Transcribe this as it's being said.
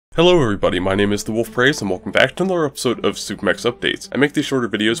Hello everybody, my name is TheWolfPreys and welcome back to another episode of Supermechs Updates. I make these shorter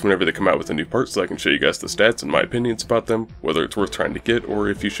videos whenever they come out with a new part so I can show you guys the stats and my opinions about them, whether it's worth trying to get or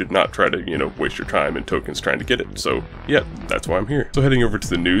if you should not try to, waste your time and tokens trying to get it. So yeah, that's why I'm here. So heading over to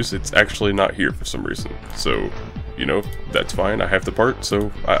the news, it's actually not here for some reason. So, that's fine, I have the part,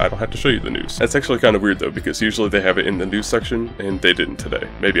 so I don't have to show you the news. That's actually kind of weird though, because usually they have it in the news section, and they didn't today.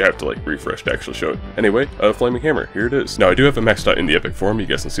 Maybe I have to refresh to actually show it. Anyway, Flaming Hammer, here it is. Now I do have it maxed out in the epic form, you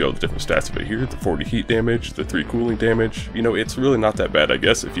guys can see all the different stats of it here, the 40 heat damage, the 3 cooling damage. It's really not that bad I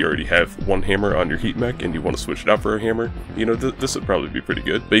guess if you already have one hammer on your heat mech and you want to switch it out for a hammer. This would probably be pretty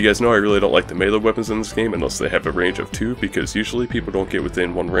good. But you guys know I really don't like the melee weapons in this game unless they have a range of 2, because usually people don't get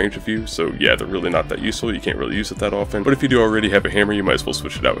within 1 range of you, so yeah, they're really not that useful, you can't really use it that often. But if you do already have a hammer, you might as well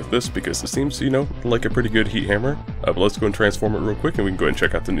switch it out with this, because it seems, like a pretty good heat hammer. But let's go and transform it real quick, and we can go ahead and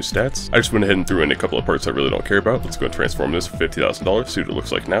check out the new stats. I just went ahead and threw in a couple of parts I really don't care about. Let's go and transform this for $50,000, see what it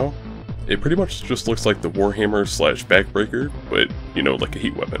looks like now. It pretty much just looks like the Warhammer / backbreaker, but, like a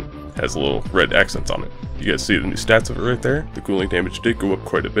heat weapon. Has a little red accents on it. You guys see the new stats of it right there? The cooling damage did go up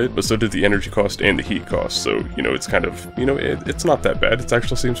quite a bit, but so did the energy cost and the heat cost, so, it's kind of, it's not that bad. It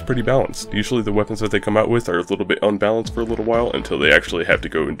actually seems pretty balanced. Usually the weapons that they come out with are a little bit unbalanced for a little while until they actually have to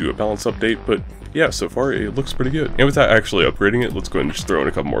go and do a balance update, but yeah, so far it looks pretty good. And without actually upgrading it, let's go ahead and just throw in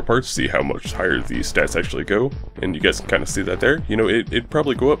a couple more parts, see how much higher the stats actually go, and you guys can kind of see that there. It'd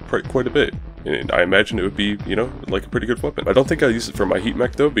probably go up quite a bit. And I imagine it would be, like a pretty good weapon. I don't think I'll use it for my heat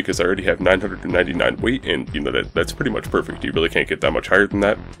mech though, because I already have 999 weight, and that's pretty much perfect. You really can't get that much higher than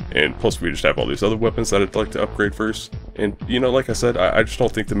that. And plus we just have all these other weapons that I'd like to upgrade first. And like I said, I just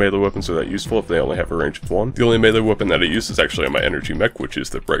don't think the melee weapons are that useful if they only have a range of 1. The only melee weapon that I use is actually on my energy mech, which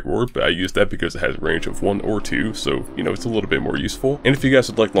is the Bright Roar, but I use that because it has a range of 1 or 2, so it's a little bit more useful. And if you guys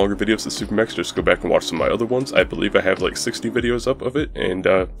would like longer videos of Supermechs, just go back and watch some of my other ones. I believe I have like 60 videos up of it, and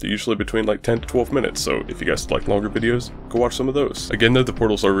they're usually between like 10 to 12 minutes. So if you guys like longer videos, go watch some of those. Again though, the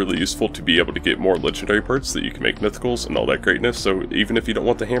portals are really useful to be able to get more legendary parts that you can make mythicals and all that greatness, so even if you don't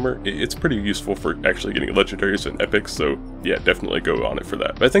want the hammer, it's pretty useful for actually getting legendaries and epics, so yeah, definitely go on it for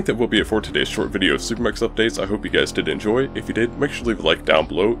that. But I think that will be it for today's short video of Supermechs updates. I hope you guys did enjoy. If you did, make sure to leave a like down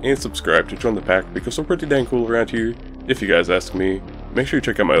below and subscribe to join the pack, because we're pretty dang cool around here, if you guys ask me. Make sure you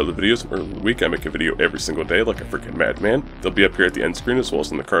check out my other videos from earlier in the week. I make a video every single day like a freaking madman. They'll be up here at the end screen as well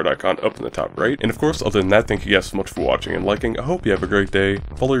as in the card icon up in the top right. And of course, other than that, thank you guys so much for watching and liking. I hope you have a great day,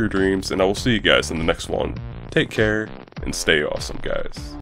 follow your dreams, and I will see you guys in the next one. Take care, and stay awesome, guys.